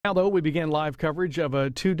Now, though, we begin live coverage of a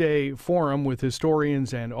two-day forum with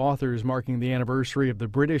historians and authors marking the anniversary of the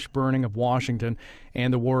British burning of Washington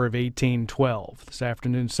and the War of 1812. This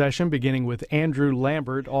afternoon's session beginning with Andrew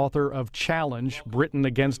Lambert, author of Challenge, Britain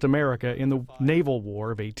Against America in the Naval War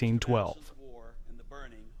of 1812. War and the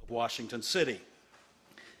burning of Washington City.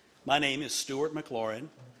 My name is Stuart McLaurin,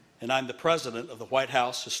 and I'm the president of the White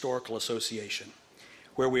House Historical Association,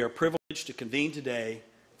 where we are privileged to convene today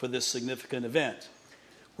for this significant event.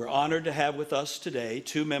 We're honored to have with us today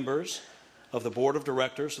two members of the Board of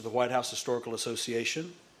Directors of the White House Historical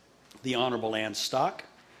Association, the Honorable Ann Stock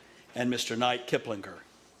and Mr. Knight Kiplinger.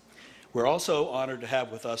 We're also honored to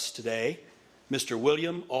have with us today Mr.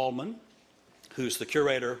 William Allman, who's the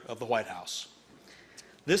curator of the White House.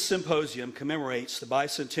 This symposium commemorates the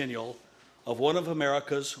bicentennial of one of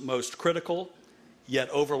America's most critical yet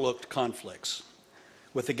overlooked conflicts.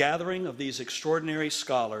 With the gathering of these extraordinary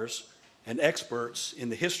scholars and experts in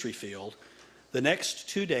the history field, the next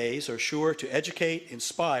 2 days are sure to educate,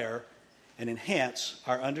 inspire, and enhance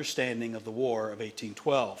our understanding of the War of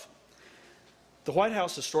 1812. The White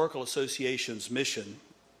House Historical Association's mission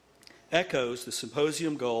echoes the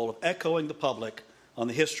symposium goal of echoing the public on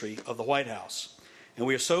the history of the White House. And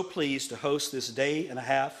we are so pleased to host this day and a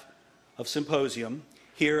half of symposium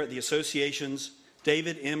here at the Association's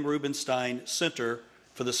David M. Rubenstein Center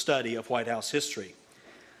for the Study of White House History.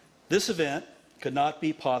 This event could not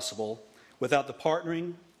be possible without the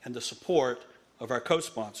partnering and the support of our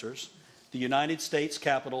co-sponsors, the United States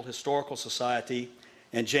Capitol Historical Society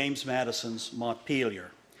and James Madison's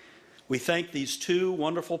Montpelier. We thank these two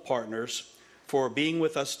wonderful partners for being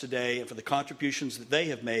with us today and for the contributions that they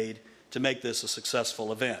have made to make this a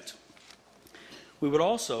successful event. We would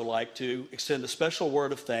also like to extend a special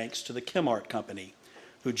word of thanks to the Kimart Company,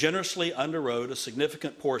 who generously underwrote a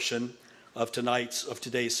significant portion of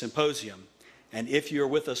today's symposium. And if you're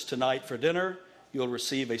with us tonight for dinner, you'll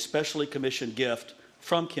receive a specially commissioned gift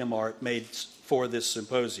from Kimart made for this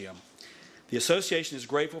symposium. The association is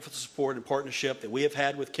grateful for the support and partnership that we have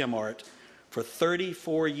had with Kimart for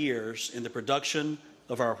 34 years in the production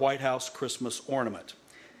of our White House Christmas ornament.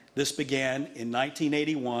 This began in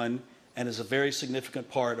 1981 and is a very significant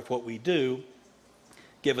part of what we do,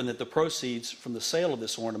 given that the proceeds from the sale of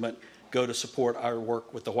this ornament go to support our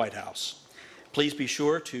work with the White House. Please be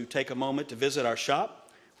sure to take a moment to visit our shop,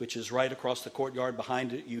 which is right across the courtyard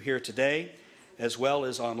behind you here today, as well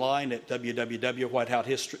as online at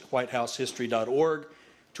www.whitehousehistory.org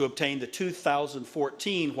to obtain the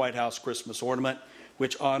 2014 White House Christmas ornament,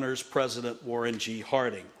 which honors President Warren G.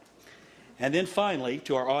 Harding. And then finally,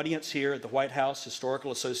 to our audience here at the White House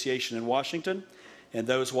Historical Association in Washington and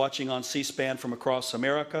those watching on C-SPAN from across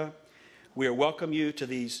America, we welcome you to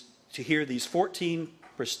hear these 14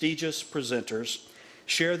 prestigious presenters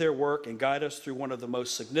share their work and guide us through one of the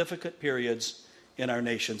most significant periods in our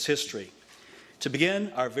nation's history. To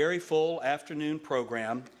begin our very full afternoon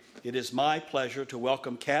program, it is my pleasure to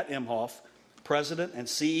welcome Kat Imhoff, President and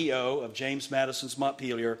CEO of James Madison's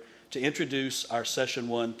Montpelier, to introduce our Session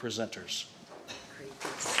 1 presenters. Great.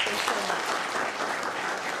 Thanks so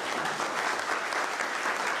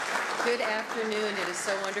much. Good afternoon. It is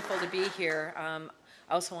so wonderful to be here.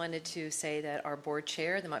 I also wanted to say that our board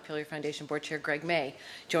chair, the Montpelier Foundation board chair, Greg May,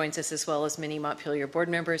 joins us, as well as many Montpelier board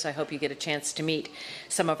members. I hope you get a chance to meet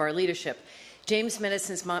some of our leadership. James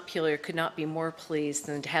Madison's Montpelier could not be more pleased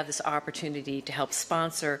than to have this opportunity to help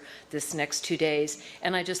sponsor this next 2 days.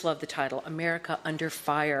 And I just love the title, America Under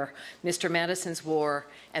Fire, Mr. Madison's War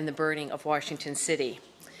and the Burning of Washington City.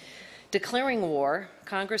 Declaring war,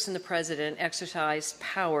 Congress and the President exercised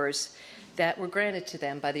powers that were granted to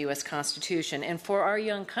them by the U.S. Constitution. And for our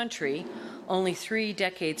young country, only 3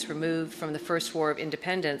 decades removed from the first War of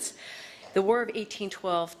Independence, the War of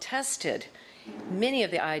 1812 tested many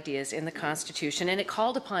of the ideas in the Constitution, and it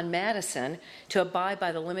called upon Madison to abide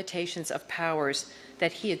by the limitations of powers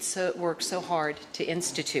that he had worked so hard to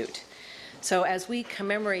institute. So as we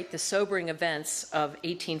commemorate the sobering events of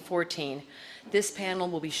 1814, this panel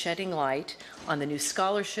will be shedding light on the new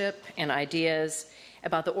scholarship and ideas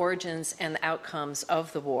about the origins and the outcomes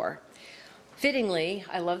of the war. Fittingly,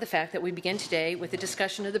 I love the fact that we begin today with a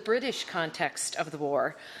discussion of the British context of the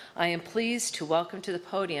war. I am pleased to welcome to the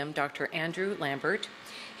podium Dr. Andrew Lambert.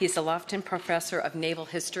 He's the Lofton Professor of Naval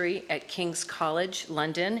History at King's College,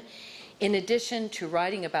 London. In addition to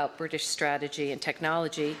writing about British strategy and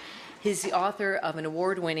technology, he's the author of an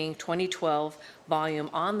award-winning 2012 volume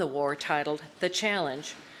on the war titled The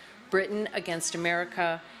Challenge, Britain Against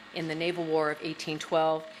America in the Naval War of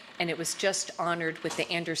 1812, and it was just honored with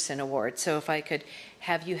the Anderson Award. So if I could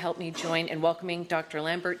have you help me join in welcoming Dr.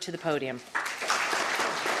 Lambert to the podium.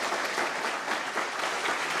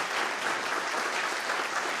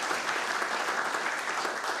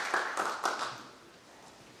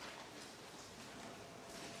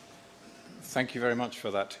 Thank you very much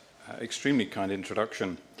for that extremely kind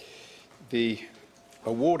introduction. The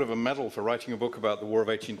award of a medal for writing a book about the War of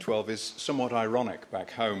 1812 is somewhat ironic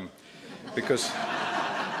back home, because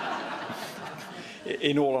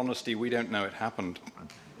in all honesty, we don't know it happened.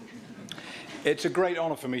 It's a great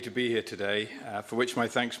honour for me to be here today, for which my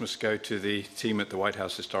thanks must go to the team at the White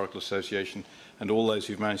House Historical Association and all those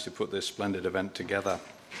who've managed to put this splendid event together.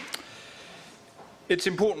 It's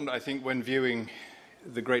important, I think, when viewing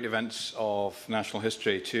the great events of national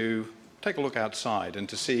history to take a look outside and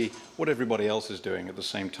to see what everybody else is doing at the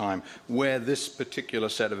same time, where this particular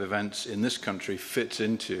set of events in this country fits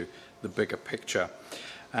into the bigger picture.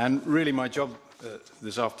 And really my job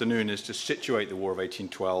this afternoon is to situate the War of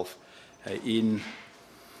 1812 in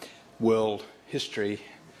world history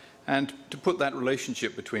and to put that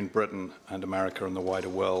relationship between Britain and America and the wider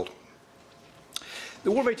world. The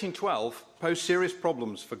War of 1812 posed serious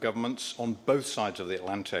problems for governments on both sides of the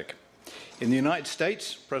Atlantic. In the United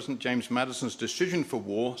States, President James Madison's decision for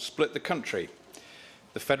war split the country.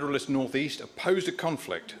 The Federalist Northeast opposed a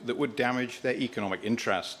conflict that would damage their economic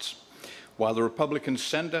interests, while the Republican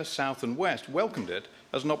center, South and West welcomed it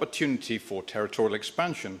as an opportunity for territorial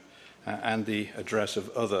expansion and the address of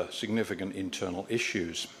other significant internal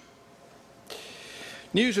issues.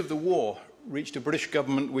 News of the war reached a British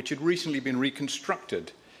government which had recently been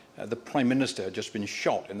reconstructed. The Prime Minister had just been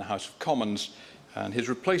shot in the House of Commons, and his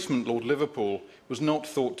replacement, Lord Liverpool, was not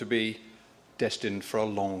thought to be destined for a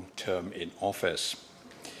long term in office.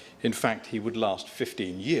 In fact, he would last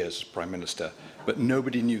 15 years as Prime Minister, but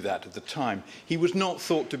nobody knew that at the time. He was not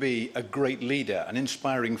thought to be a great leader, an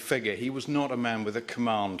inspiring figure. He was not a man with a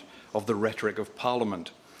command of the rhetoric of Parliament,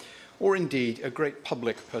 or indeed a great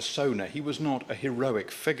public persona. He was not a heroic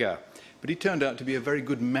figure, but he turned out to be a very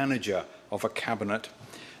good manager of a cabinet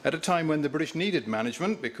at a time when the British needed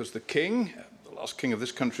management because the king, the last king of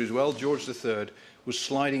this country as well, George III, was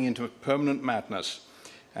sliding into a permanent madness,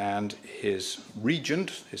 and his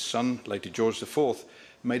regent, his son, later George IV,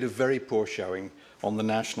 made a very poor showing on the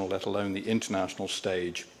national, let alone the international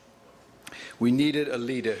stage. We needed a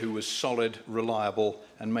leader who was solid, reliable,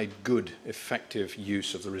 and made good, effective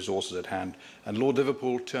use of the resources at hand, and Lord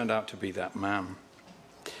Liverpool turned out to be that man.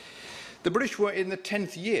 The British were in the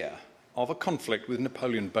 10th year of a conflict with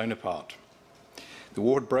Napoleon Bonaparte. The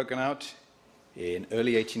war had broken out in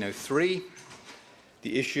early 1803.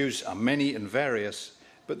 The issues are many and various,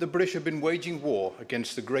 but the British had been waging war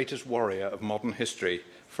against the greatest warrior of modern history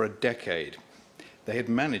for a decade. They had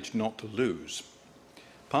managed not to lose,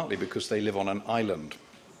 partly because they live on an island.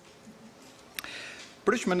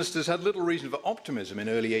 British ministers had little reason for optimism in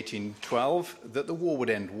early 1812 that the war would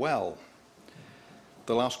end well.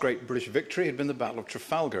 The last great British victory had been the Battle of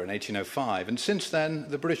Trafalgar in 1805, and since then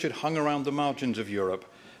the British had hung around the margins of Europe,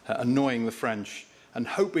 annoying the French and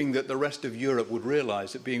hoping that the rest of Europe would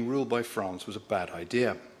realise that being ruled by France was a bad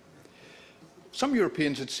idea. Some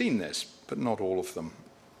Europeans had seen this, but not all of them.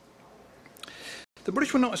 The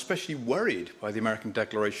British were not especially worried by the American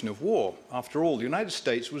declaration of war. After all, the United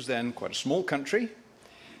States was then quite a small country.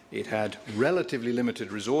 It had relatively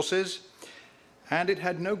limited resources, and it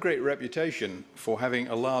had no great reputation for having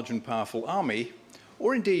a large and powerful army,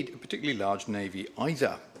 or indeed a particularly large navy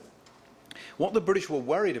either. What the British were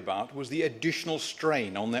worried about was the additional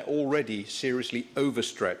strain on their already seriously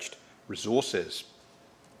overstretched resources.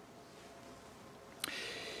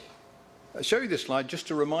 I'll show you this slide just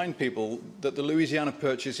to remind people that the Louisiana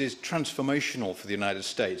Purchase is transformational for the United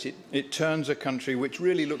States. It turns a country which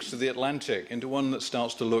really looks to the Atlantic into one that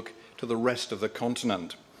starts to look to the rest of the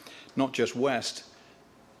continent. Not just west,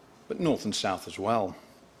 but north and south as well.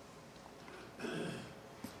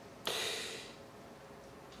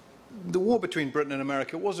 The war between Britain and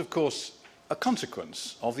America was, of course, a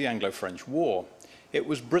consequence of the Anglo-French War. It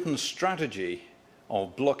was Britain's strategy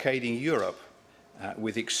of blockading Europe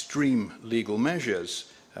with extreme legal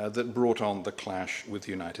measures that brought on the clash with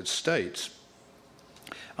the United States.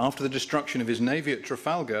 After the destruction of his navy at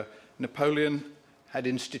Trafalgar, Napoleon had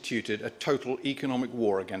instituted a total economic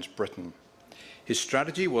war against Britain. His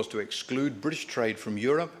strategy was to exclude British trade from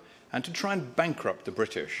Europe and to try and bankrupt the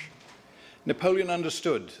British. Napoleon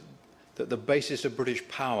understood that the basis of British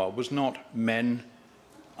power was not men,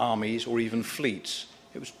 armies, or even fleets.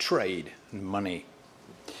 It was trade and money.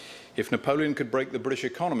 If Napoleon could break the British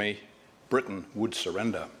economy, Britain would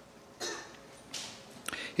surrender.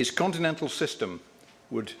 His continental system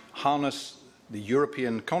would harness the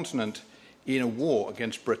European continent in a war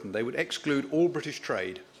against Britain. They would exclude all British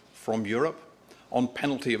trade from Europe on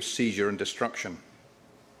penalty of seizure and destruction.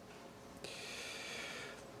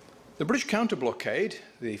 The British counter-blockade,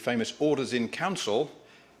 the famous Orders in Council,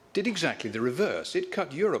 did exactly the reverse. It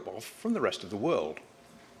cut Europe off from the rest of the world.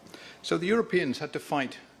 So the Europeans had to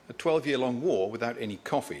fight a 12-year-long war without any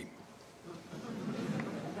coffee.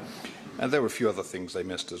 And there were a few other things they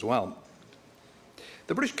missed as well.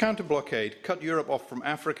 The British counter-blockade cut Europe off from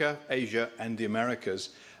Africa, Asia, and the Americas,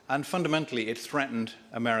 and fundamentally it threatened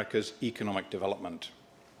America's economic development.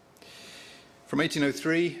 From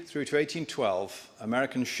 1803 through to 1812,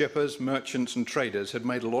 American shippers, merchants, and traders had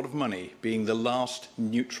made a lot of money being the last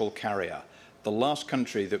neutral carrier, the last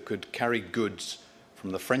country that could carry goods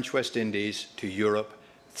from the French West Indies to Europe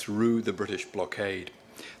through the British blockade.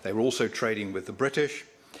 They were also trading with the British,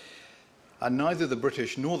 and neither the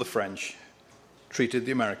British nor the French treated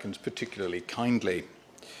the Americans particularly kindly.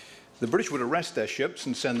 The British would arrest their ships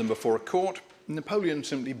and send them before a court, and Napoleon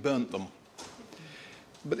simply burnt them.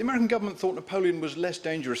 But the American government thought Napoleon was less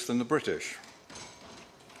dangerous than the British,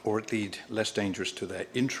 or at least less dangerous to their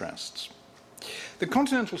interests. The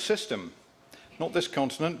continental system, not this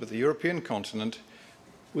continent, but the European continent,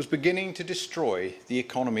 was beginning to destroy the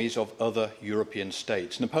economies of other European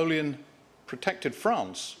states. Napoleon protected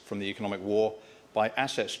France from the economic war by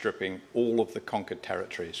asset stripping all of the conquered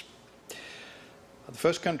territories. The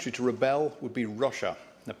first country to rebel would be Russia,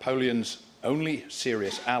 Napoleon's only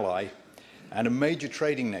serious ally, and a major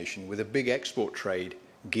trading nation with a big export trade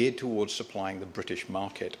geared towards supplying the British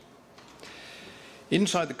market.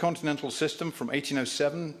 Inside the continental system from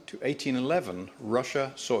 1807 to 1811,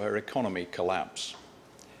 Russia saw her economy collapse.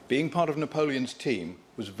 Being part of Napoleon's team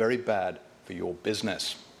was very bad for your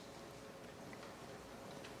business.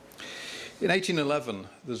 In 1811,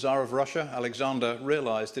 the Tsar of Russia, Alexander,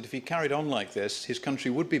 realized that if he carried on like this, his country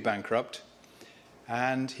would be bankrupt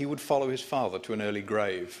and he would follow his father to an early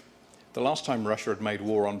grave. The last time Russia had made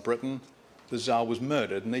war on Britain, the Tsar was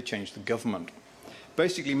murdered and they changed the government.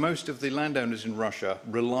 Basically, most of the landowners in Russia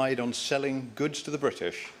relied on selling goods to the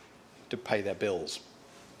British to pay their bills.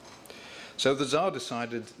 So the Tsar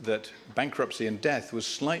decided that bankruptcy and death was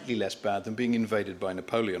slightly less bad than being invaded by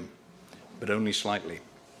Napoleon, but only slightly.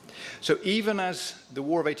 So even as the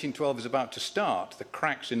War of 1812 is about to start, the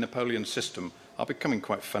cracks in Napoleon's system are becoming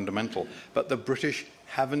quite fundamental, but the British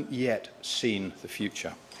haven't yet seen the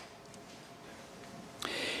future.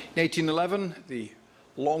 In 1811, the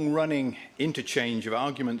long-running interchange of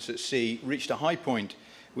arguments at sea reached a high point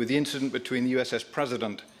with the incident between the USS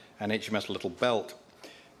President and HMS Little Belt.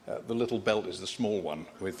 The Little Belt is the small one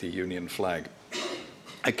with the Union flag.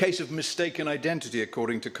 A case of mistaken identity,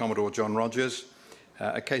 according to Commodore John Rogers,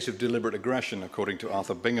 a case of deliberate aggression, according to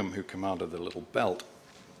Arthur Bingham, who commanded the Little Belt.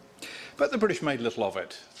 But the British made little of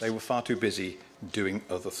it. They were far too busy doing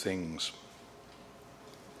other things.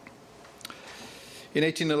 In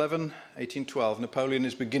 1811, 1812, Napoleon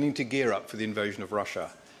is beginning to gear up for the invasion of Russia.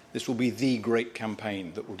 This will be the great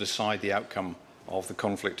campaign that will decide the outcome of the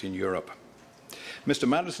conflict in Europe. Mr.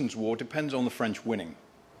 Madison's war depends on the French winning.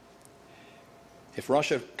 If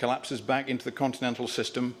Russia collapses back into the continental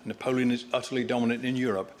system, Napoleon is utterly dominant in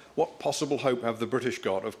Europe, what possible hope have the British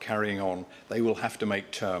got of carrying on? They will have to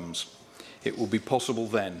make terms. It will be possible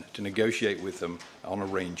then to negotiate with them on a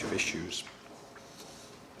range of issues.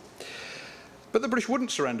 But the British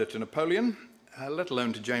wouldn't surrender to Napoleon, let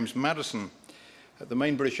alone to James Madison. The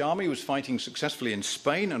main British army was fighting successfully in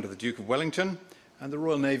Spain under the Duke of Wellington, and the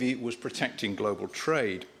Royal Navy was protecting global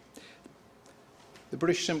trade. The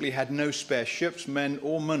British simply had no spare ships, men,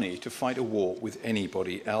 or money to fight a war with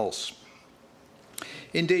anybody else.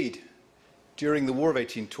 Indeed, during the War of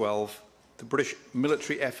 1812, the British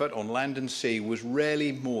military effort on land and sea was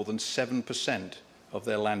rarely more than 7% of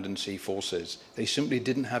their land and sea forces. They simply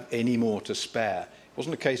didn't have any more to spare. It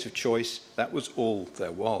wasn't a case of choice, that was all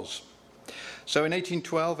there was. So in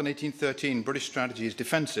 1812 and 1813, British strategy is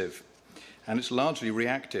defensive, and it's largely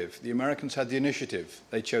reactive. The Americans had the initiative.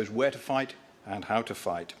 They chose where to fight and how to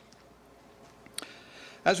fight.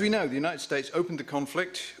 As we know, the United States opened the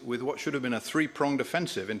conflict with what should have been a three-pronged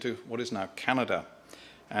offensive into what is now Canada,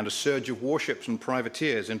 and a surge of warships and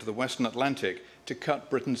privateers into the Western Atlantic to cut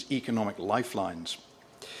Britain's economic lifelines.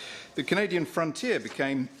 The Canadian frontier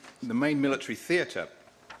became the main military theatre,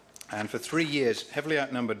 and for 3 years, heavily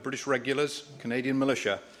outnumbered British regulars, Canadian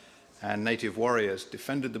militia, and native warriors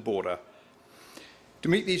defended the border. To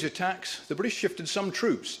meet these attacks, the British shifted some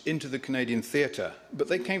troops into the Canadian theatre, but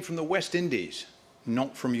they came from the West Indies,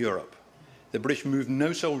 not from Europe. The British moved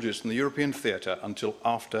no soldiers from the European theatre until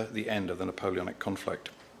after the end of the Napoleonic conflict.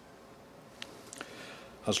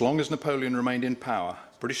 As long as Napoleon remained in power,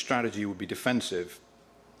 British strategy would be defensive.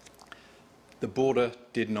 The border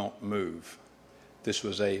did not move. This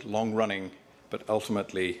was a long-running but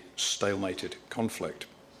ultimately stalemated conflict.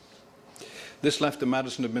 This left the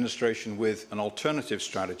Madison administration with an alternative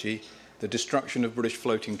strategy, the destruction of British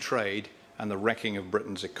floating trade and the wrecking of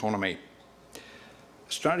Britain's economy.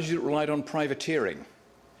 A strategy that relied on privateering.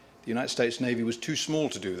 The United States Navy was too small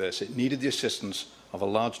to do this. It needed the assistance of a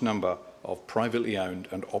large number of privately owned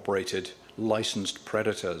and operated licensed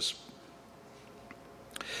predators.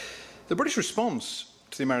 The British response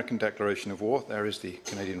to the American declaration of war, there is the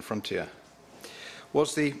Canadian frontier,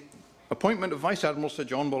 was the appointment of Vice Admiral Sir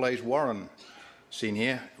John Boulez Warren, seen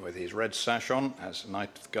here with his red sash on as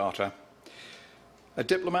Knight of the Garter, a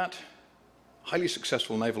diplomat, highly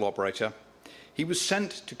successful naval operator. He was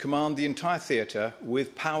sent to command the entire theatre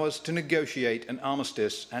with powers to negotiate an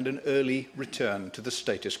armistice and an early return to the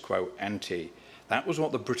status quo ante. That was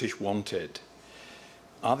what the British wanted.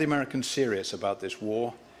 Are the Americans serious about this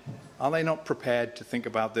war? Are they not prepared to think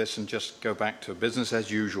about this and just go back to business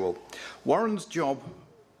as usual? Warren's job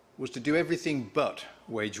was to do everything but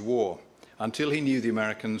wage war until he knew the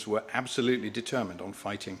Americans were absolutely determined on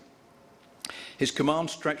fighting. His command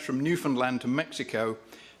stretched from Newfoundland to Mexico,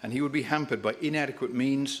 and he would be hampered by inadequate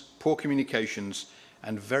means, poor communications,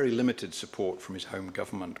 and very limited support from his home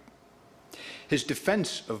government. His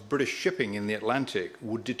defence of British shipping in the Atlantic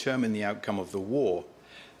would determine the outcome of the war,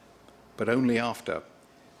 but only after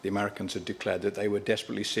the Americans had declared that they were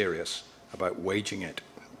desperately serious about waging it.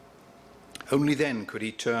 Only then could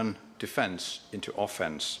he turn defence into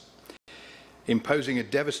offence, imposing a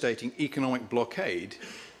devastating economic blockade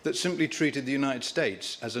that simply treated the United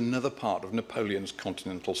States as another part of Napoleon's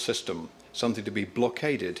continental system, something to be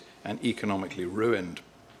blockaded and economically ruined.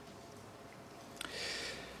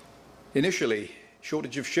 Initially,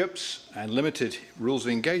 shortage of ships and limited rules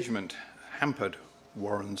of engagement hampered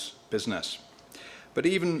Warren's business. But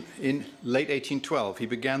even in late 1812, he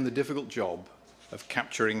began the difficult job of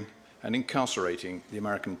capturing and incarcerating the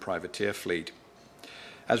American privateer fleet.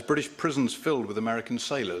 As British prisons filled with American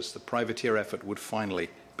sailors, the privateer effort would finally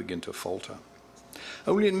begin to falter.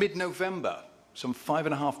 Only in mid-November, some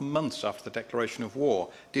 5.5 months after the declaration of war,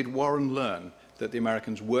 did Warren learn that the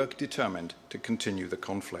Americans were determined to continue the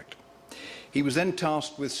conflict. He was then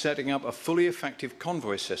tasked with setting up a fully effective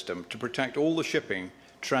convoy system to protect all the shipping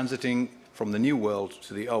transiting from the New World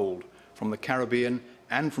to the Old, from the Caribbean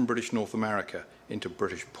and from British North America into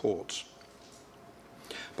British ports.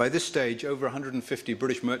 By this stage, over 150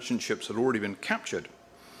 British merchant ships had already been captured,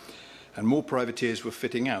 and more privateers were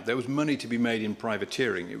fitting out. There was money to be made in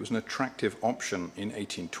privateering. It was an attractive option in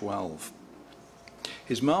 1812.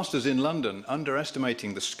 His masters in London,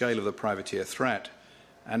 underestimating the scale of the privateer threat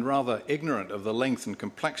and rather ignorant of the length and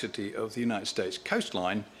complexity of the United States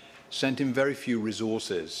coastline, sent him very few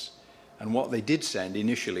resources, and what they did send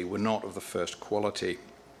initially were not of the first quality.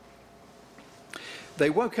 They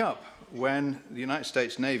woke up when the United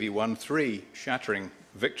States Navy won 3 shattering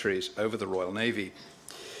victories over the Royal Navy.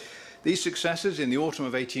 These successes in the autumn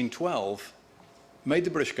of 1812 made the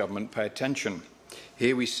British government pay attention.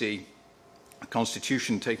 Here we see a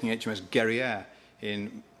Constitution taking HMS Guerrière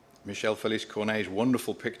in Michel Félix Corneille's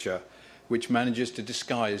wonderful picture, which manages to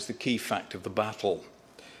disguise the key fact of the battle.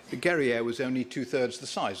 The Guerrière was only 2/3 the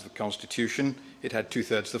size of the Constitution. It had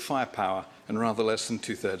 2/3 the firepower and rather less than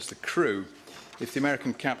 2/3 the crew. If the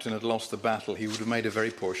American captain had lost the battle, he would have made a very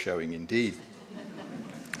poor showing indeed.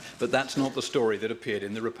 But that's not the story that appeared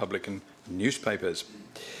in the Republican newspapers.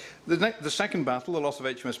 The second battle, the loss of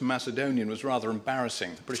HMS Macedonian, was rather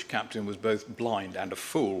embarrassing. The British captain was both blind and a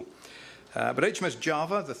fool. But HMS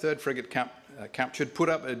Java, the third frigate captured, put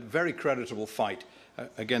up a very creditable fight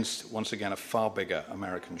against, once again, a far bigger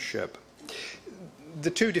American ship. The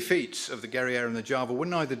 2 defeats of the Guerrière and the Java were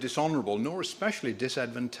neither dishonourable nor especially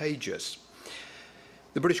disadvantageous.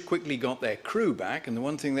 The British quickly got their crew back, and the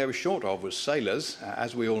one thing they were short of was sailors,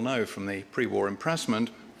 as we all know from the pre-war impressment,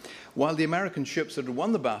 while the American ships that had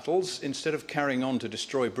won the battles, instead of carrying on to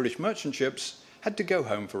destroy British merchant ships, had to go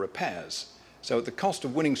home for repairs. So at the cost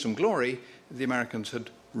of winning some glory, the Americans had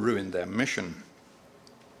ruined their mission.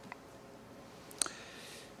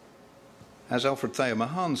 As Alfred Thayer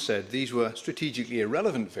Mahan said, these were strategically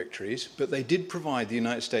irrelevant victories, but they did provide the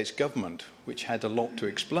United States government, which had a lot to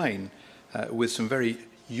explain, with some very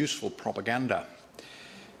useful propaganda.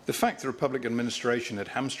 The fact the Republican administration had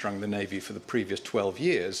hamstrung the Navy for the previous 12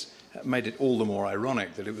 years made it all the more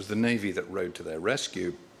ironic that it was the Navy that rode to their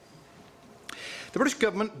rescue. The British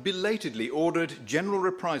government belatedly ordered general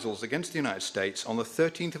reprisals against the United States on the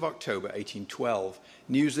 13th of October 1812,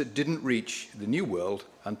 news that didn't reach the New World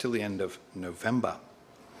until the end of November.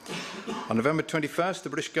 On November 21st, the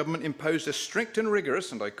British government imposed a strict and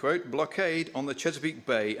rigorous, and I quote, blockade on the Chesapeake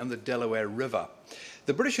Bay and the Delaware River.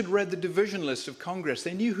 The British had read the division lists of Congress.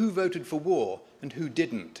 They knew who voted for war and who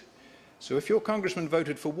didn't. So if your congressman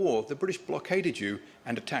voted for war, the British blockaded you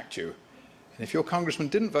and attacked you. And if your congressman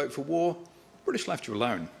didn't vote for war, the British left you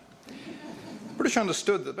alone. The British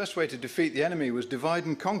understood that the best way to defeat the enemy was divide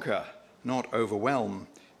and conquer, not overwhelm,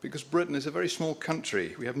 because Britain is a very small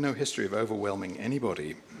country. We have no history of overwhelming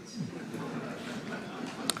anybody.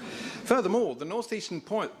 Furthermore, the northeastern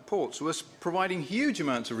ports were providing huge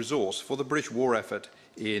amounts of resource for the British war effort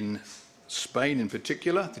in Spain in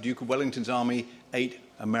particular. The Duke of Wellington's army ate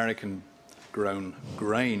American-grown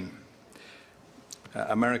grain.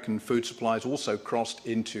 American food supplies also crossed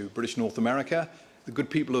into British North America. The good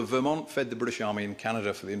people of Vermont fed the British Army in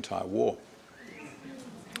Canada for the entire war.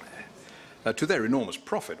 To their enormous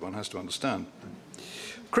profit, one has to understand.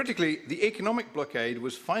 Critically, the economic blockade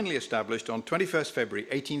was finally established on 21st February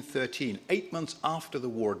 1813, 8 months after the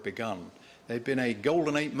war had begun. There had been a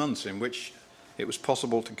golden 8 months in which it was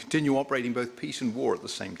possible to continue operating both peace and war at the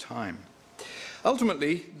same time.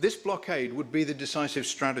 Ultimately, this blockade would be the decisive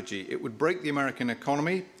strategy. It would break the American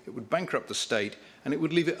economy, it would bankrupt the state, and it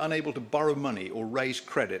would leave it unable to borrow money or raise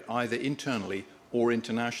credit either internally or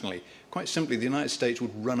internationally. Quite simply, the United States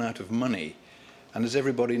would run out of money. And as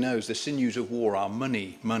everybody knows, the sinews of war are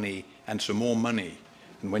money, money, and some more money.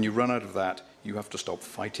 And when you run out of that, you have to stop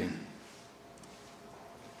fighting.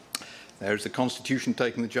 There's the Constitution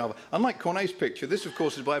taking the Java. Unlike Corneille's picture, this, of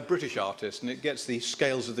course, is by a British artist, and it gets the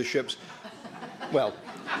scales of the ships. Well,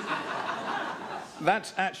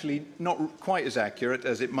 that's actually not quite as accurate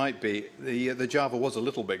as it might be. The Java was a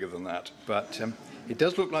little bigger than that, but it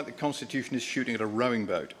does look like the Constitution is shooting at a rowing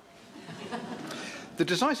boat. The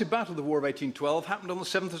decisive battle of the War of 1812 happened on the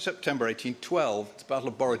 7th of September 1812. It's the Battle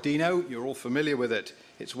of Borodino. You're all familiar with it.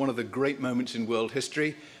 It's one of the great moments in world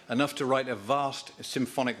history, enough to write a vast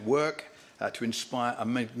symphonic work, to inspire a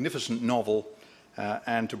magnificent novel,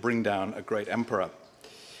 and to bring down a great emperor.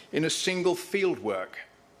 In a single field work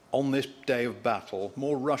on this day of battle,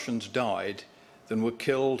 more Russians died than were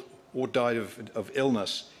killed or died of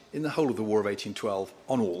illness in the whole of the War of 1812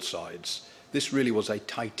 on all sides. This really was a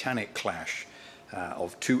titanic clash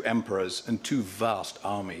of two emperors and two vast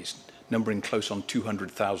armies, numbering close on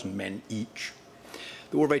 200,000 men each.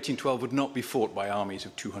 The War of 1812 would not be fought by armies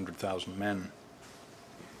of 200,000 men.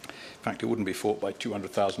 In fact, it wouldn't be fought by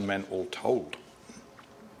 200,000 men all told.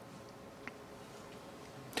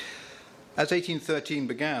 As 1813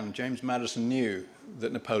 began, James Madison knew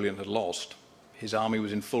that Napoleon had lost. His army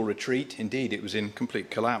was in full retreat. Indeed, it was in complete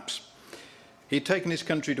collapse. He had taken his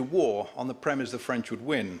country to war on the premise the French would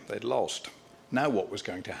win. They'd lost. Now what was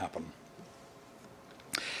going to happen?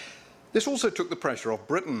 This also took the pressure off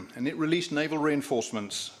Britain, and it released naval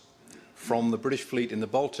reinforcements from the British fleet in the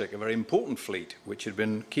Baltic, a very important fleet which had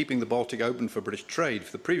been keeping the Baltic open for British trade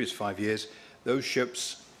for the previous 5 years. Those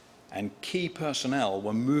ships and key personnel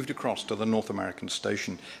were moved across to the North American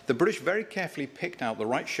station. The British very carefully picked out the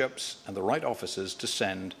right ships and the right officers to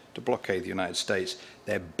send to blockade the United States.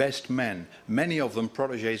 Their best men, many of them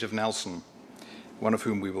protégés of Nelson, one of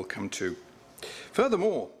whom we will come to.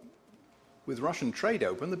 Furthermore, with Russian trade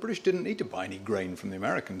open, the British didn't need to buy any grain from the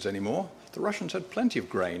Americans anymore. The Russians had plenty of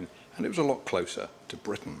grain, and it was a lot closer to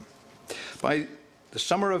Britain. By the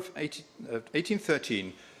summer of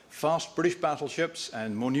 1813, fast British battleships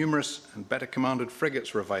and more numerous and better commanded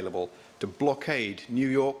frigates were available to blockade New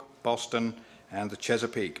York, Boston, and the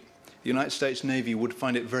Chesapeake. The United States Navy would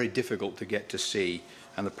find it very difficult to get to sea,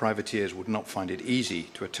 and the privateers would not find it easy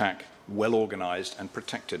to attack well-organized and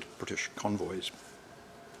protected British convoys.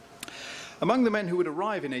 Among the men who would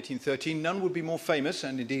arrive in 1813, none would be more famous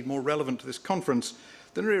and indeed more relevant to this conference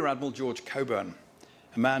than Rear Admiral George Cockburn,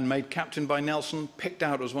 a man made captain by Nelson, picked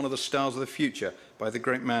out as one of the stars of the future by the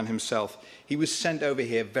great man himself. He was sent over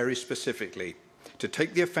here very specifically to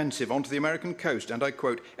take the offensive onto the American coast and, I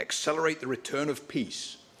quote, accelerate the return of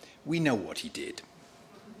peace. We know what he did.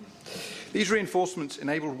 These reinforcements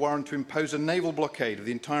enabled Warren to impose a naval blockade of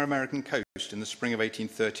the entire American coast in the spring of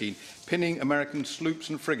 1813, pinning American sloops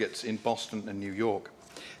and frigates in Boston and New York.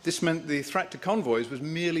 This meant the threat to convoys was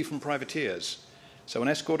merely from privateers, so an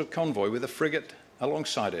escorted convoy with a frigate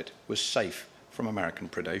alongside it was safe from American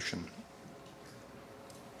predation.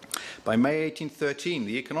 By May 1813,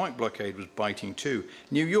 the economic blockade was biting too.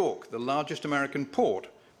 New York, the largest American port,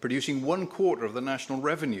 producing 1/4 of the national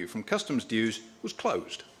revenue from customs dues, was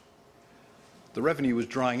closed. The revenue was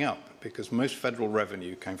drying up because most federal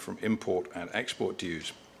revenue came from import and export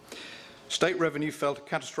dues. State revenue fell to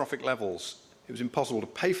catastrophic levels. It was impossible to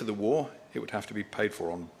pay for the war. It would have to be paid for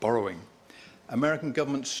on borrowing. American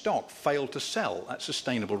government stock failed to sell at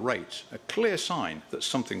sustainable rates, a clear sign that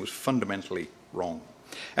something was fundamentally wrong.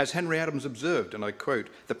 As Henry Adams observed, and I quote,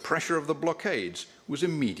 the pressure of the blockades was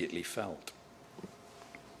immediately felt.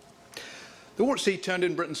 The war at sea turned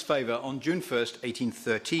in Britain's favour on June 1st,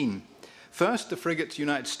 1813. First, the frigates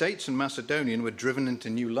United States and Macedonian were driven into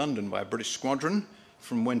New London by a British squadron,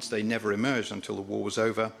 from whence they never emerged until the war was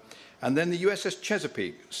over. And then the USS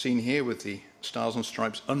Chesapeake, seen here with the stars and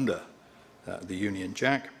stripes under the Union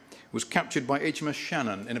Jack, was captured by HMS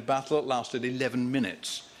Shannon in a battle that lasted 11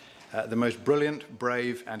 minutes, the most brilliant,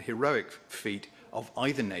 brave and heroic feat of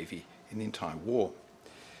either navy in the entire war.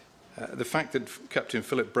 The fact that Captain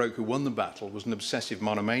Philip Broke, who won the battle, was an obsessive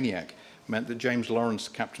monomaniac, meant that James Lawrence,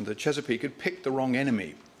 captain of the Chesapeake, had picked the wrong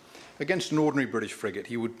enemy. Against an ordinary British frigate,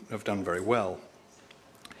 he would have done very well.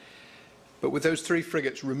 But with those 3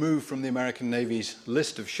 frigates removed from the American Navy's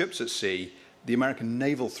list of ships at sea, the American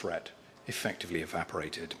naval threat effectively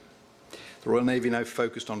evaporated. The Royal Navy now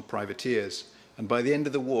focused on privateers, and by the end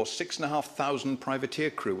of the war, 6,500 privateer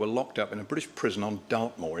crew were locked up in a British prison on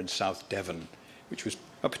Dartmoor in South Devon, which was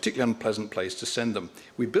a particularly unpleasant place to send them.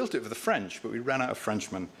 We built it for the French, but we ran out of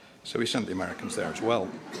Frenchmen, so we sent the Americans there as well.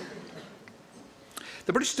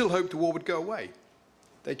 The British still hoped the war would go away.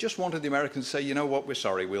 They just wanted the Americans to say, you know what, we're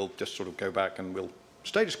sorry, we'll just sort of go back and we'll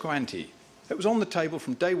status quo ante. It was on the table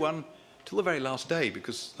from day one till the very last day,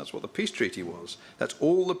 because that's what the peace treaty was. That's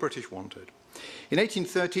all the British wanted. In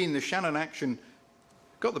 1813, the Shannon action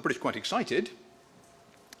got the British quite excited.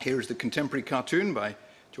 Here is the contemporary cartoon by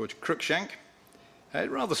George Cruikshank.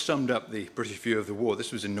 It rather summed up the British view of the war.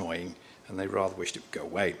 This was annoying, and they rather wished it would go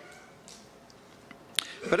away.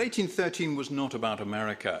 But 1813 was not about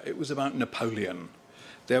America. It was about Napoleon.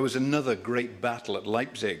 There was another great battle at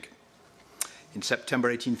Leipzig. In September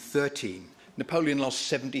 1813, Napoleon lost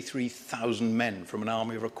 73,000 men from an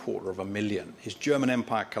army of 250,000. His German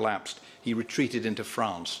empire collapsed. He retreated into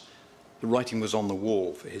France. The writing was on the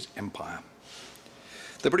wall for his empire.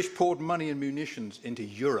 The British poured money and munitions into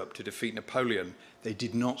Europe to defeat Napoleon. They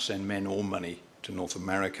did not send men or money to North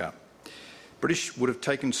America. British would have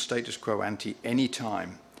taken status quo ante any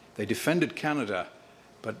time. They defended Canada,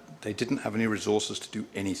 but they didn't have any resources to do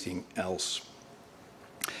anything else.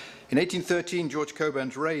 In 1813, George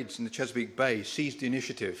Coburn's raids in the Chesapeake Bay seized the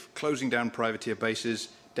initiative, closing down privateer bases,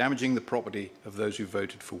 damaging the property of those who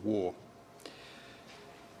voted for war.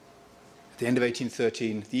 At the end of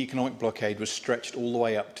 1813, the economic blockade was stretched all the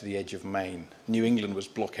way up to the edge of Maine. New England was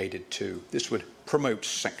blockaded too. This would promote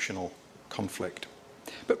sectional conflict.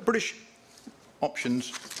 But British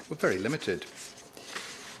options were very limited.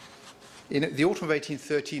 In the autumn of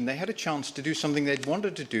 1813, they had a chance to do something they'd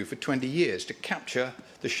wanted to do for 20 years, to capture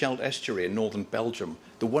the Scheldt estuary in northern Belgium,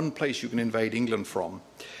 the one place you can invade England from.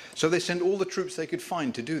 So they sent all the troops they could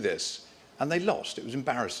find to do this, and they lost. It was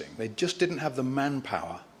embarrassing. They just didn't have the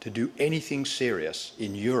manpower to do anything serious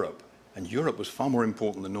in Europe, and Europe was far more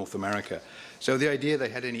important than North America. So the idea they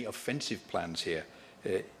had any offensive plans here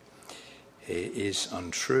is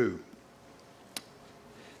untrue.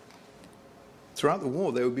 Throughout the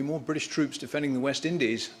war, there would be more British troops defending the West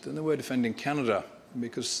Indies than there were defending Canada,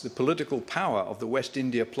 because the political power of the West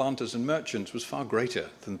India planters and merchants was far greater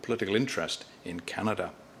than the political interest in Canada.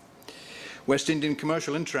 West Indian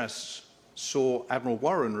commercial interests saw Admiral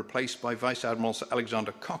Warren replaced by Vice Admiral Sir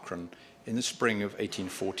Alexander Cochrane in the spring of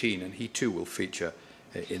 1814, and he too will feature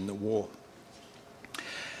in the war.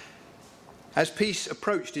 As peace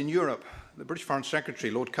approached in Europe, the British Foreign Secretary,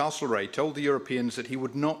 Lord Castlereagh, told the Europeans that he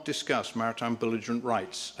would not discuss maritime belligerent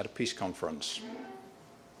rights at a peace conference.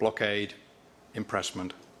 Blockade,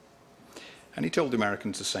 impressment. And he told the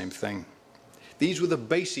Americans the same thing. These were the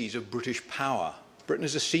bases of British power. Britain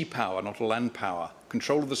is a sea power, not a land power.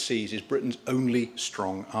 Control of the seas is Britain's only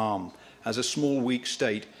strong arm. As a small, weak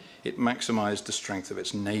state, it maximised the strength of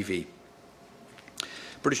its navy.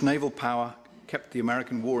 British naval power kept the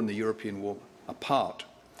American war and the European war apart,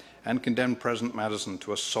 and condemned President Madison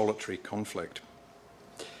to a solitary conflict.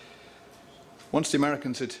 Once the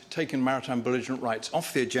Americans had taken maritime belligerent rights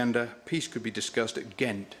off the agenda, peace could be discussed at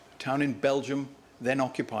Ghent, a town in Belgium, then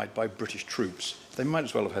occupied by British troops. They might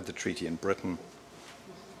as well have had the treaty in Britain.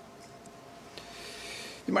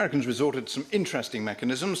 The Americans resorted to some interesting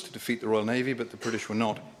mechanisms to defeat the Royal Navy, but the British were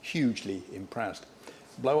not hugely impressed.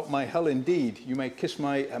 Blow up my hull indeed. You may kiss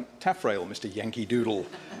my taffrail, Mr. Yankee Doodle,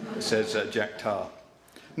 says Jack Tar.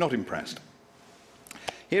 Not impressed.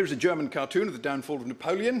 Here is a German cartoon of the downfall of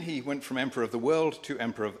Napoleon. He went from Emperor of the World to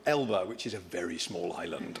Emperor of Elba, which is a very small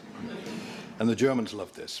island. And the Germans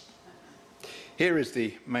loved this. Here is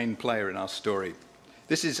the main player in our story.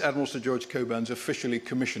 This is Admiral Sir George Coburn's officially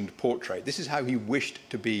commissioned portrait. This is how he wished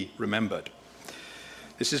to be remembered.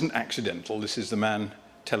 This isn't accidental. This is the man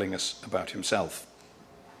telling us about himself.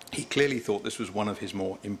 He clearly thought this was one of his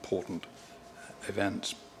more important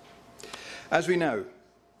events. As we know,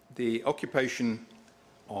 the occupation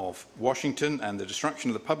of Washington and the destruction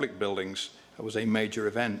of the public buildings was a major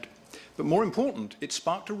event. But more important, it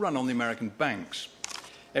sparked a run on the American banks.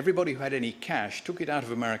 Everybody who had any cash took it out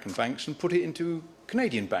of American banks and put it into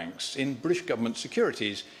Canadian banks, in British government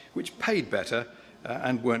securities, which paid better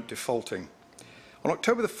and weren't defaulting. On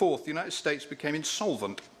October the 4th, the United States became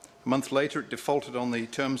insolvent. A month later, it defaulted on the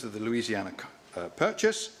terms of the Louisiana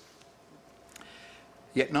Purchase.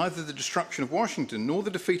 Yet neither the destruction of Washington nor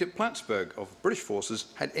the defeat at Plattsburgh of British forces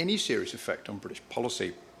had any serious effect on British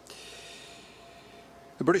policy.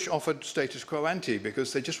 The British offered status quo ante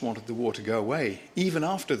because they just wanted the war to go away, even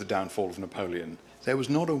after the downfall of Napoleon. There was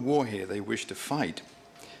not a war here they wished to fight.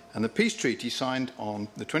 And the peace treaty signed on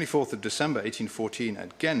the 24th of December 1814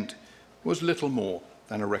 at Ghent was little more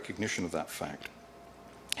than a recognition of that fact.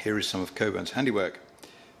 Here is some of Coburn's handiwork,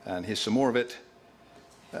 and here's some more of it.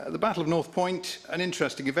 The Battle of North Point, an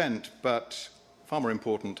interesting event, but far more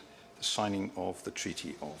important, the signing of the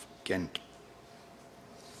Treaty of Ghent.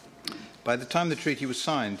 By the time the treaty was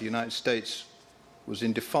signed, the United States was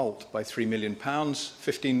in default by £3 million,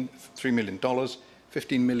 $3 million,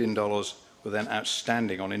 $15 million were then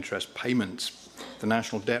outstanding on interest payments. The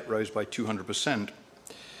national debt rose by 200%.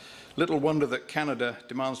 Little wonder that Canada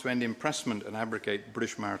demands to end impressment and abrogate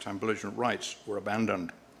British maritime belligerent rights were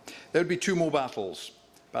abandoned. There would be two more battles.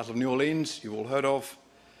 Battle of New Orleans, you've all heard of.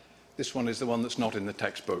 This one is the one that's not in the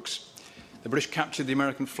textbooks. The British captured the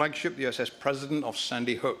American flagship, the USS President, off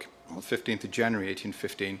Sandy Hook on the 15th of January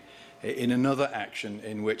 1815, in another action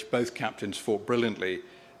in which both captains fought brilliantly,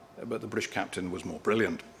 but the British captain was more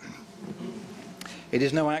brilliant. It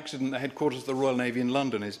is no accident the headquarters of the Royal Navy in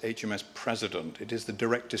London is HMS President. It is the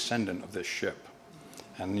direct descendant of this ship.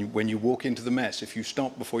 And when you walk into the mess, if you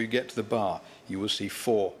stop before you get to the bar, you will see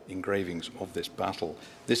 4 engravings of this battle.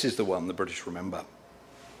 This is the one the British remember.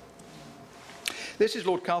 This is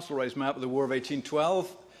Lord Castlereagh's map of the War of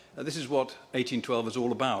 1812. This is what 1812 is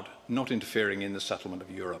all about, not interfering in the settlement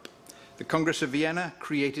of Europe. The Congress of Vienna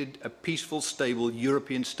created a peaceful, stable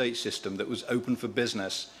European state system that was open for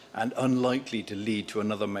business and unlikely to lead to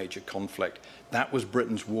another major conflict. That was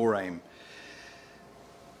Britain's war aim.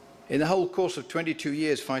 In the whole course of 22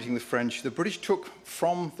 years fighting the French, the British took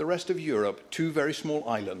from the rest of Europe 2 very small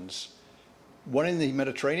islands, one in the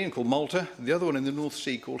Mediterranean called Malta, the other one in the North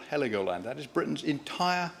Sea called Heligoland. That is Britain's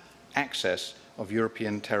entire access of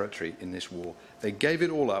European territory in this war. They gave it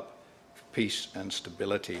all up for peace and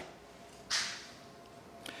stability.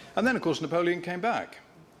 And then, of course, Napoleon came back,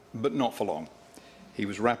 but not for long. He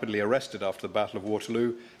was rapidly arrested after the Battle of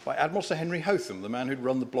Waterloo by Admiral Sir Henry Hotham, the man who'd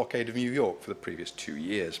run the blockade of New York for the previous 2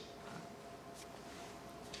 years.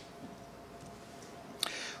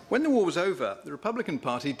 When the war was over, the Republican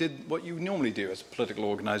Party did what you normally do as a political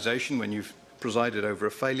organization when you've presided over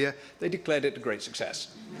a failure. They declared it a great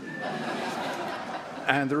success.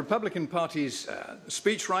 And the Republican Party's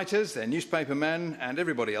speechwriters, their newspaper men, and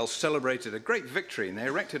everybody else celebrated a great victory, and they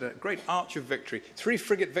erected a great arch of victory, 3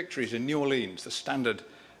 frigate victories in New Orleans, the standard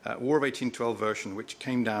War of 1812 version, which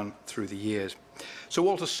came down through the years. So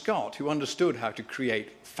Walter Scott, who understood how to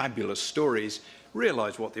create fabulous stories,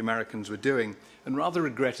 realized what the Americans were doing and rather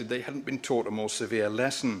regretted they hadn't been taught a more severe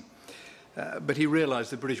lesson. But he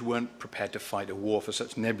realized the British weren't prepared to fight a war for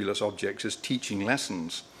such nebulous objects as teaching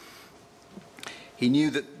lessons. He knew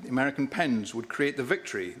that the American pens would create the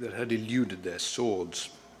victory that had eluded their swords.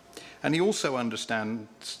 And he also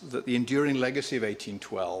understands that the enduring legacy of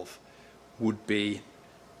 1812 would be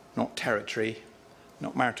not territory,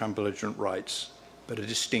 not maritime belligerent rights, but a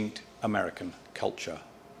distinct American culture.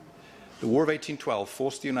 The War of 1812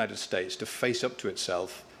 forced the United States to face up to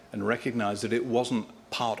itself and recognize that it wasn't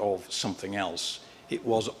part of something else. It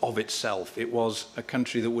was of itself. It was a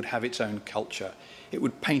country that would have its own culture. It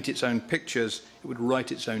would paint its own pictures. It would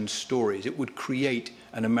write its own stories. It would create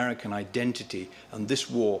an American identity. And this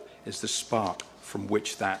war is the spark from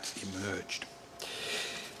which that emerged.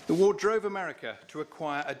 The war drove America to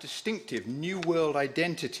acquire a distinctive New World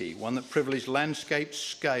identity, one that privileged landscape,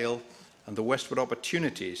 scale, and the westward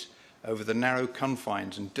opportunities over the narrow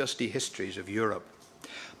confines and dusty histories of Europe.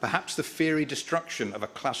 Perhaps the fiery destruction of a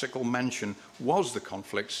classical mansion was the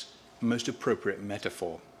conflict's most appropriate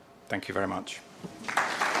metaphor. Thank you very much.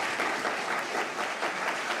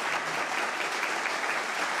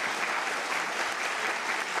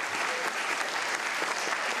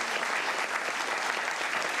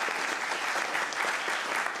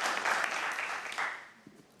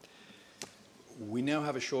 We now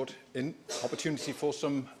have a short opportunity for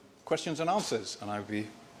some questions and answers, and I would be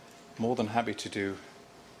more than happy to do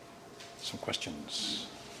some questions.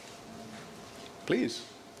 Please.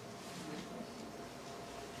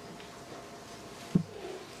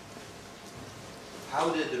 how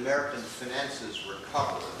did American finances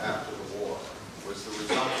recover after the war? Was the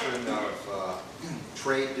resumption of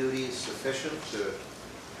trade duties sufficient to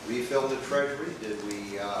refill the Treasury? Did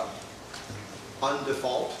we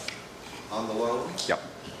undefault on the loan? Yep.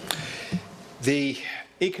 The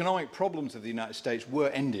economic problems of the United States were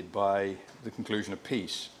ended by the conclusion of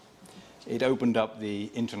peace. It opened up the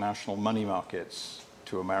international money markets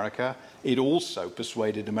to America. It also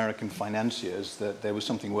persuaded American financiers that there was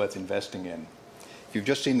something worth investing in. If you've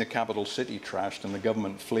just seen the capital city trashed and the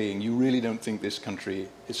government fleeing, you really don't think this country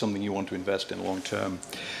is something you want to invest in long term.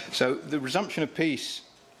 So the resumption of peace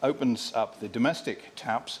opens up the domestic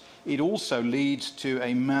taps. It also leads to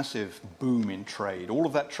a massive boom in trade. All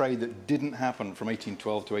of that trade that didn't happen from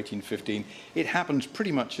 1812 to 1815, it happens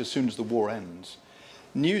pretty much as soon as the war ends.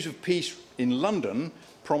 News of peace in London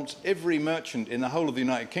prompts every merchant in the whole of the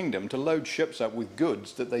United Kingdom to load ships up with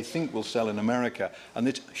goods that they think will sell in America. And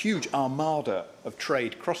this huge armada of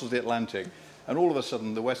trade crosses the Atlantic, and all of a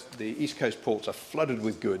sudden the East Coast ports are flooded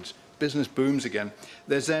with goods. Business booms again.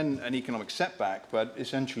 There's then an economic setback, but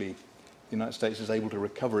essentially the United States is able to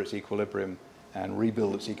recover its equilibrium and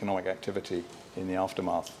rebuild its economic activity in the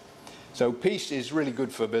aftermath. So peace is really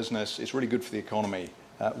good for business, it's really good for the economy.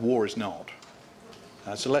 War is not.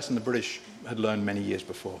 It's a lesson the British had learned many years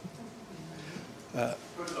before. Put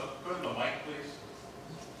the mic, please.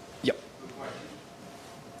 Yep. Good question.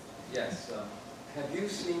 Yes. Have you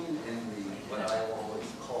seen in the, what I always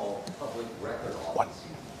call, public record office? What?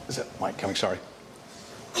 Is that mic coming? Sorry.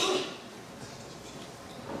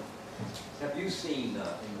 Have you seen in the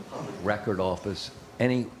public record office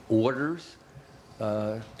any orders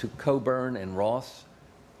to Coburn and Ross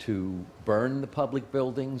to burn the public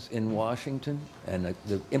buildings in Washington, and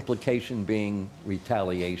the implication being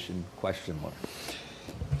retaliation, question mark?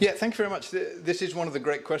 Yeah, thank you very much. This is one of the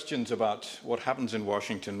great questions about what happens in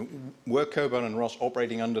Washington. Were Coburn and Ross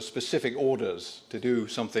operating under specific orders to do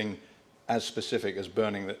something as specific as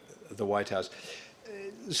burning the White House?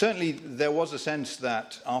 Certainly there was a sense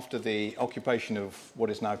that after the occupation of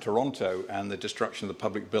what is now Toronto and the destruction of the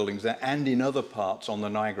public buildings there, and in other parts on the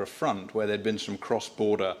Niagara front where there'd been some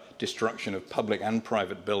cross-border destruction of public and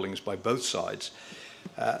private buildings by both sides,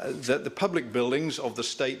 that the public buildings of the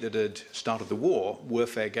state that had started the war were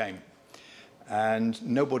fair game. And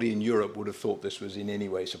nobody in Europe would have thought this was in any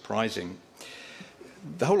way surprising.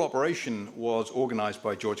 The whole operation was organized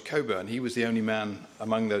by George Coburn. He was the only man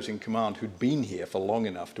among those in command who'd been here for long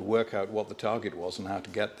enough to work out what the target was and how to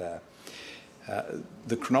get there.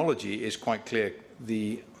 The chronology is quite clear.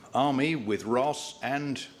 The army with Ross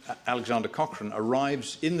and Alexander Cochrane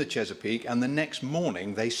arrives in the Chesapeake, and the next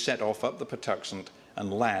morning they set off up the Patuxent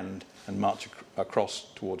and land and march across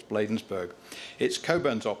towards Bladensburg. It's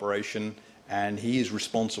Coburn's operation, and he is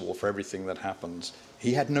responsible for everything that happens.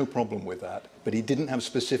 He had no problem with that, but he didn't have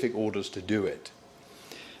specific orders to do it.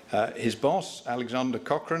 His boss, Alexander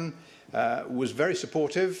Cochrane, was very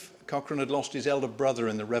supportive. Cochrane had lost his elder brother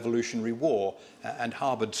in the Revolutionary War and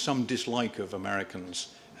harbored some dislike of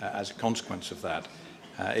Americans as a consequence of that.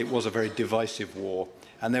 It was a very divisive war,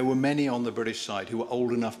 and there were many on the British side who were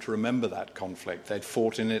old enough to remember that conflict. They'd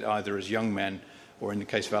fought in it either as young men or, in the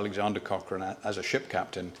case of Alexander Cochrane, as a ship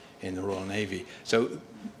captain in the Royal Navy. So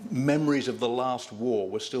memories of the last war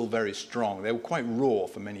were still very strong. They were quite raw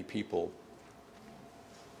for many people.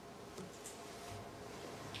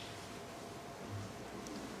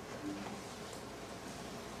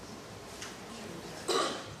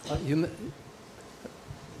 You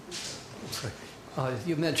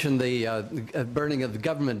mentioned the burning of the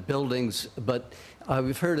government buildings, but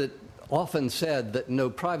we've heard it often said that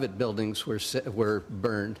no private buildings were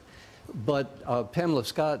burned. But Pamela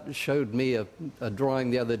Scott showed me a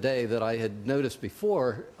drawing the other day that I had noticed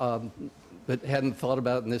before, but hadn't thought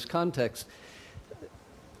about in this context.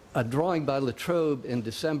 A drawing by Latrobe in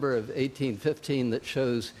December of 1815 that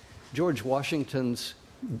shows George Washington's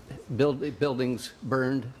buildings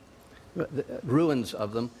burned, ruins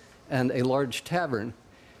of them, and a large tavern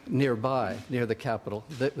nearby, near the Capitol,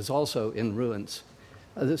 that was also in ruins.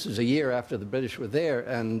 This is a year after the British were there,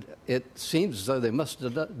 and it seems as though they must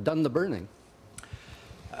have done the burning.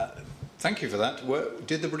 Thank you for that.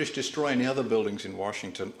 Did the British destroy any other buildings in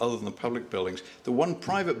Washington other than the public buildings? The one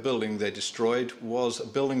private building they destroyed was a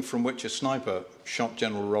building from which a sniper shot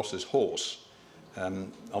General Ross's horse,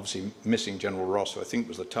 obviously missing General Ross, who I think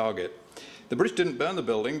was the target. The British didn't burn the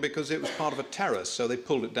building because it was part of a terrace, so they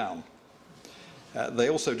pulled it down. They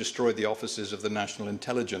also destroyed the offices of the National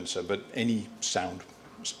Intelligencer, but any sound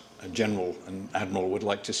general and admiral would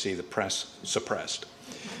like to see the press suppressed.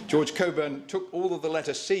 George Cockburn took all of the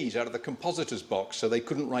letter C's out of the compositor's box so they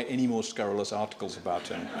couldn't write any more scurrilous articles about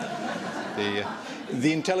him.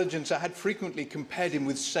 The intelligencer had frequently compared him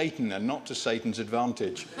with Satan, and not to Satan's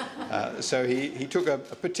advantage. So he took a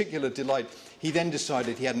particular delight. He then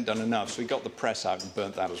decided he hadn't done enough, so he got the press out and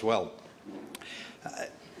burnt that as well.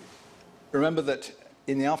 Remember that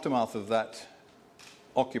in the aftermath of that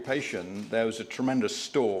occupation, there was a tremendous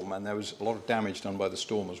storm, and there was a lot of damage done by the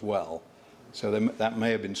storm as well. So that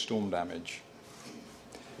may have been storm damage.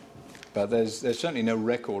 But there's certainly no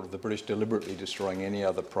record of the British deliberately destroying any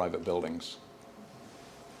other private buildings.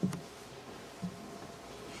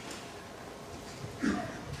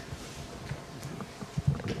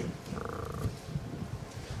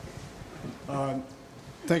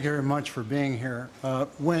 Thank you very much for being here.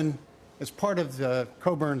 As part of the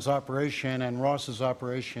Coburn's operation and Ross's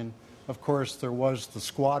operation, of course, there was the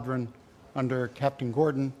squadron under Captain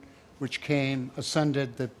Gordon, which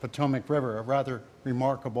ascended the Potomac River, a rather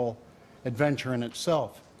remarkable adventure in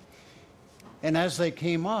itself. And as they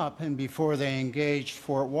came up, and before they engaged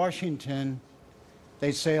Fort Washington,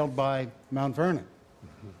 they sailed by Mount Vernon.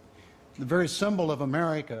 The very symbol of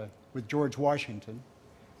America with George Washington.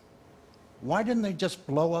 Why didn't they just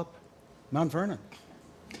blow up Mount Vernon?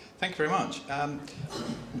 Thank you very much.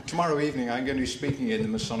 Tomorrow evening I'm going to be speaking in the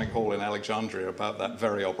Masonic Hall in Alexandria about that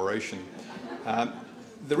very operation.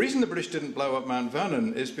 The reason the British didn't blow up Mount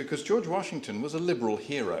Vernon is because George Washington was a liberal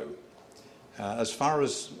hero. As far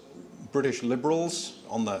as British liberals,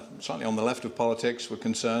 certainly on the left of politics, were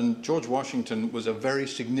concerned, George Washington was a very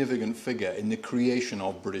significant figure in the creation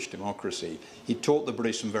of British democracy. He taught the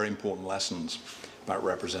British some very important lessons about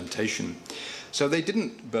representation. So they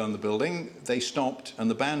didn't burn the building, they stopped,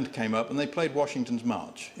 and the band came up and they played Washington's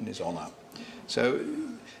March in his honor. So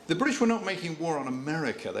the British were not making war on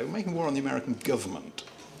America, they were making war on the American government.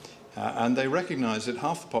 And they recognized that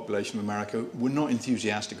half the population of America were not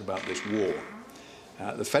enthusiastic about this war.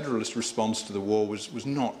 The Federalist response to the war was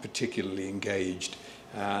not particularly engaged.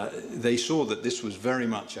 They saw that this was very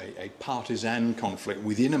much a partisan conflict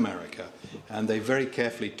within America, and they very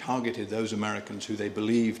carefully targeted those Americans who they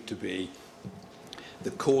believed to be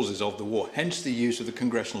the causes of the war, hence the use of the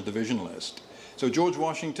Congressional Division List. So George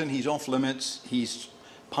Washington, he's off limits, he's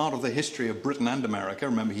part of the history of Britain and America.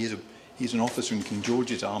 Remember, he's an officer in King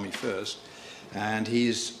George's army first, and he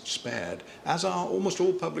is spared, as are almost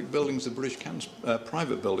all public buildings,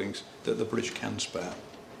 private buildings that the British can spare.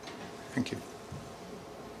 Thank you.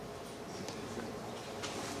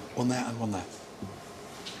 One there and one there.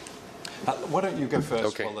 Why don't you go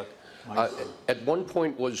first? Okay. At one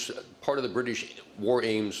point, was part of the British war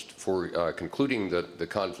aims for concluding the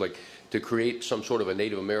conflict to create some sort of a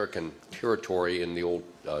Native American territory in the old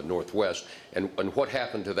Northwest, and what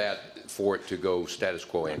happened to that for it to go status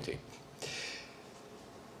quo ante?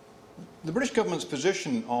 The British government's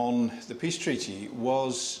position on the peace treaty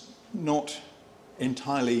was not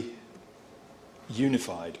entirely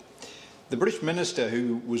unified. The British minister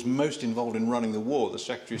who was most involved in running the war, the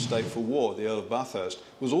Secretary of State for War, the Earl of Bathurst,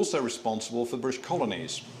 was also responsible for the British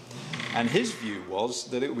colonies. And his view was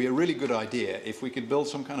that it would be a really good idea if we could build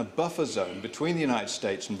some kind of buffer zone between the United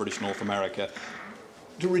States and British North America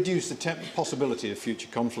to reduce the possibility of future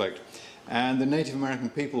conflict. And the Native American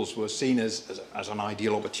peoples were seen as an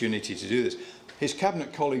ideal opportunity to do this. His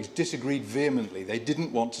cabinet colleagues disagreed vehemently. They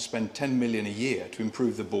didn't want to spend $10 million a year to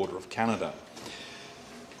improve the border of Canada.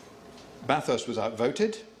 Bathurst was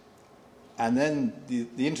outvoted, and then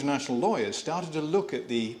the international lawyers started to look at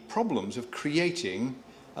the problems of creating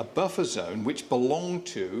a buffer zone which belonged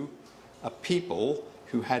to a people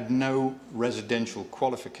who had no residential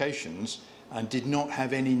qualifications and did not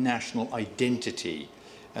have any national identity.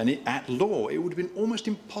 And at law, it would have been almost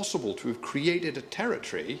impossible to have created a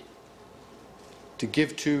territory to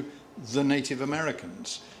give to the Native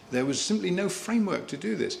Americans. There was simply no framework to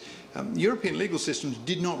do this. European legal systems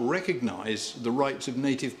did not recognize the rights of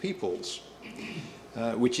native peoples,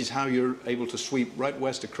 which is how you're able to sweep right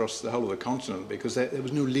west across the whole of the continent, because there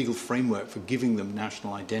was no legal framework for giving them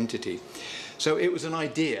national identity. So it was an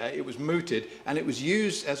idea, it was mooted, and it was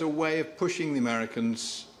used as a way of pushing the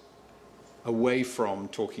Americans away from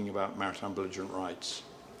talking about maritime belligerent rights.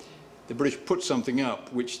 The British put something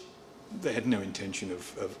up which they had no intention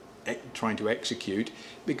of trying to execute,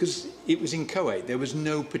 because it was inchoate. There was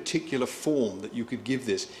no particular form that you could give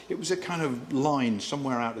this. It was a kind of line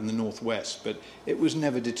somewhere out in the northwest, but it was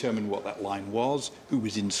never determined what that line was, who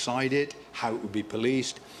was inside it, how it would be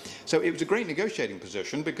policed. So it was a great negotiating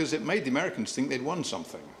position because it made the Americans think they'd won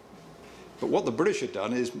something. But what the British had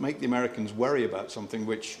done is make the Americans worry about something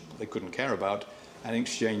which they couldn't care about, and in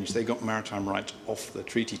exchange they got maritime rights off the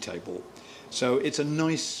treaty table. So it's a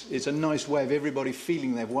nice way of everybody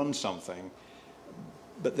feeling they've won something.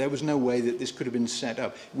 But there was no way that this could have been set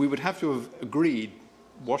up. We would have to have agreed,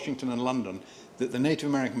 Washington and London, that the Native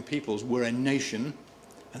American peoples were a nation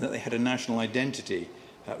and that they had a national identity,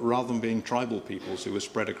 rather than being tribal peoples who were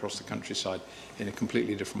spread across the countryside in a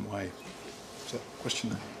completely different way. So,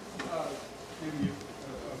 question there?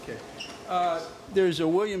 Okay. There's a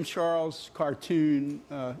William Charles cartoon,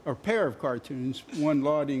 or pair of cartoons, one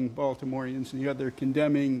lauding Baltimoreans and the other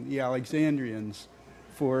condemning the Alexandrians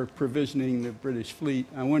for provisioning the British fleet.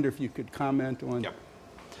 I wonder if you could comment on...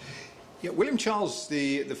 Yeah, William Charles,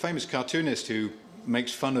 the famous cartoonist who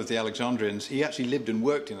makes fun of the Alexandrians, he actually lived and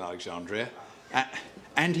worked in Alexandria,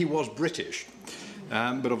 and he was British,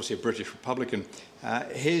 but obviously a British Republican.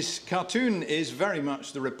 His cartoon is very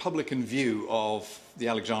much the Republican view of the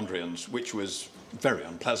Alexandrians, which was very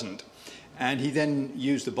unpleasant. And he then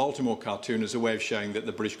used the Baltimore cartoon as a way of showing that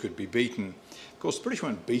the British could be beaten. Of course, the British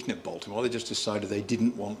weren't beaten at Baltimore, they just decided they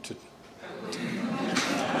didn't want to.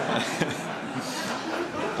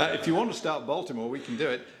 If you want to start Baltimore, we can do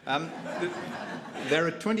it. There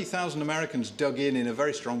are 20,000 Americans dug in a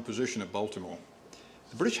very strong position at Baltimore.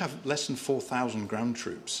 The British have less than 4,000 ground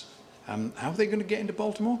troops. How are they going to get into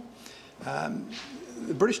Baltimore?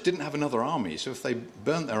 The British didn't have another army, so if they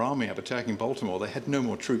burnt their army up attacking Baltimore, they had no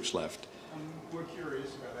more troops left. We're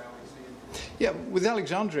curious about Alexandria. Yeah, with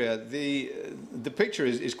Alexandria, the picture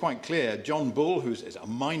is quite clear. John Bull, who's a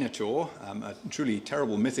minotaur, a truly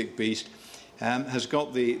terrible mythic beast, has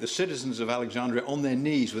got the citizens of Alexandria on their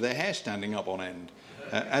knees with their hair standing up on end,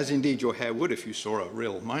 as indeed your hair would if you saw a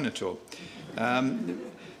real minotaur.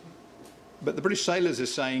 But the British sailors are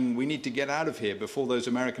saying we need to get out of here before those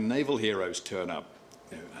American naval heroes turn up.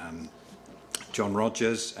 John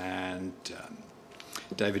Rogers and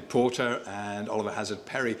David Porter and Oliver Hazard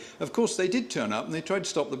Perry. Of course, they did turn up and they tried to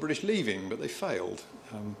stop the British leaving, but they failed.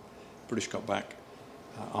 British got back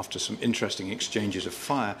after some interesting exchanges of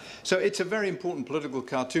fire. So it's a very important political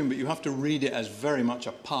cartoon, but you have to read it as very much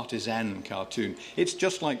a partisan cartoon. It's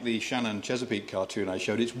just like the Shannon Chesapeake cartoon I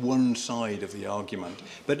showed. It's one side of the argument,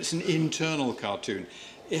 but it's an internal cartoon.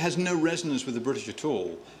 It has no resonance with the British at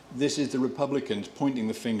all. This is the Republicans pointing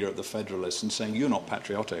the finger at the Federalists and saying, you're not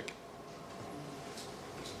patriotic.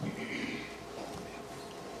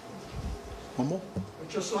 One more? I'd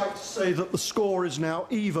just like to say that the score is now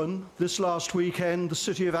even. This last weekend, the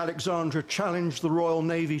city of Alexandria challenged the Royal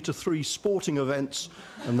Navy to 3 sporting events,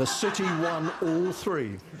 and the city won all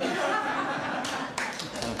 3.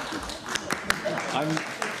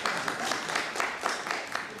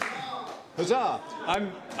 Huzzah!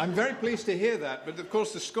 I'm very pleased to hear that, but of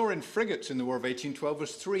course the score in frigates in the War of 1812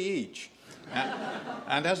 was 3 each.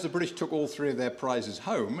 And as the British took all 3 of their prizes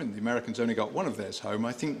home, and the Americans only got 1 of theirs home,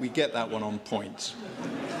 I think we get that one on points.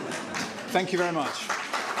 Thank you very much.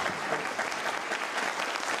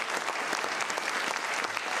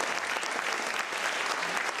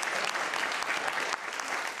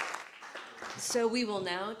 So we will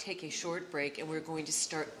now take a short break, and we're going to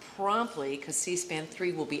start promptly because C-SPAN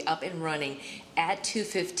 3 will be up and running at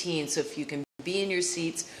 2:15. So if you can be in your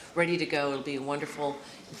seats, ready to go, it'll be a wonderful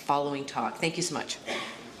following talk. Thank you so much.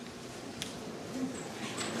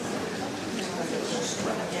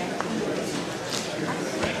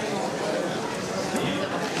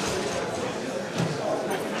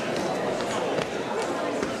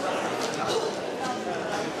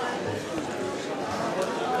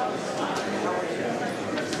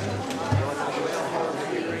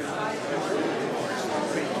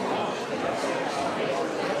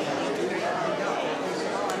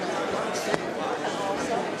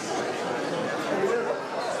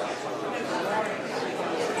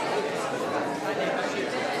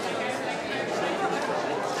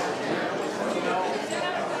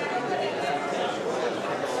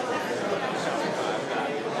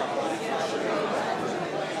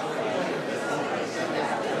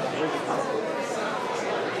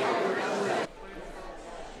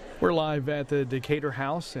 We're live at the Decatur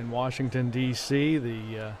House in Washington, D.C.,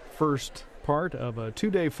 the first part of a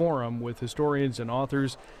 2-day forum with historians and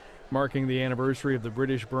authors marking the anniversary of the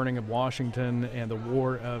British burning of Washington and the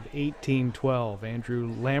War of 1812.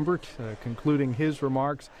 Andrew Lambert concluding his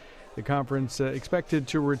remarks. The conference expected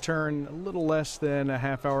to return a little less than a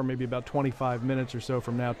half hour, maybe about 25 minutes or so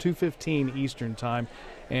from now, 2:15 Eastern Time.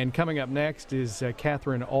 And coming up next is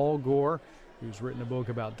Catherine Allgore, who's written a book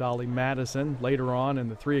about Dolly Madison. Later on in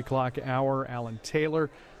the 3 o'clock hour, Alan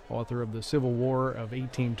Taylor, author of The Civil War of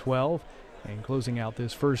 1812. And closing out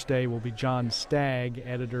this first day will be John Stagg,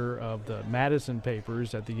 editor of the Madison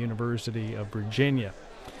Papers at the University of Virginia.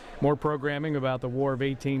 More programming about the War of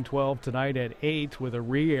 1812 tonight at 8 with a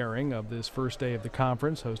re-airing of this first day of the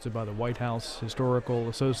conference hosted by the White House Historical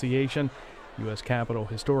Association, U.S. Capitol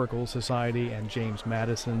Historical Society, and James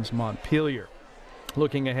Madison's Montpelier.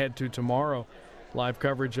 Looking ahead to tomorrow, live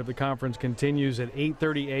coverage of the conference continues at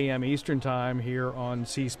 8:30 a.m. Eastern Time here on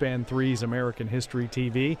C-SPAN 3's American History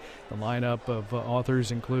TV. The lineup of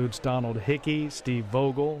authors includes Donald Hickey, Steve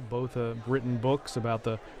Vogel, both have written books about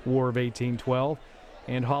the War of 1812,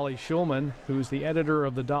 and Holly Schulman, who's the editor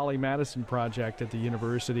of the Dolly Madison Project at the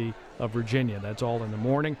University of Virginia. That's all in the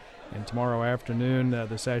morning. And tomorrow afternoon,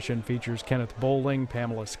 the session features Kenneth Bowling,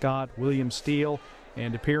 Pamela Scott, William Steele,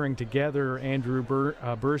 and appearing together, Andrew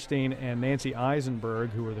Burstein and Nancy Eisenberg,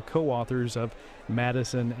 who are the co-authors of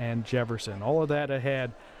Madison and Jefferson. All of that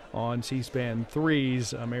ahead on C-SPAN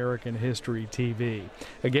 3's American History TV.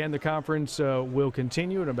 Again, the conference will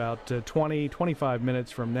continue in about 20-25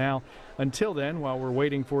 minutes from now. Until then, while we're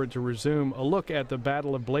waiting for it to resume, a look at the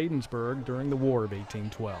Battle of Bladensburg during the War of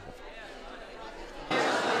 1812.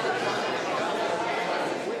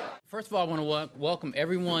 First of all, I want to welcome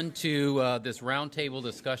everyone to this roundtable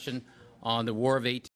discussion on the War of 1812.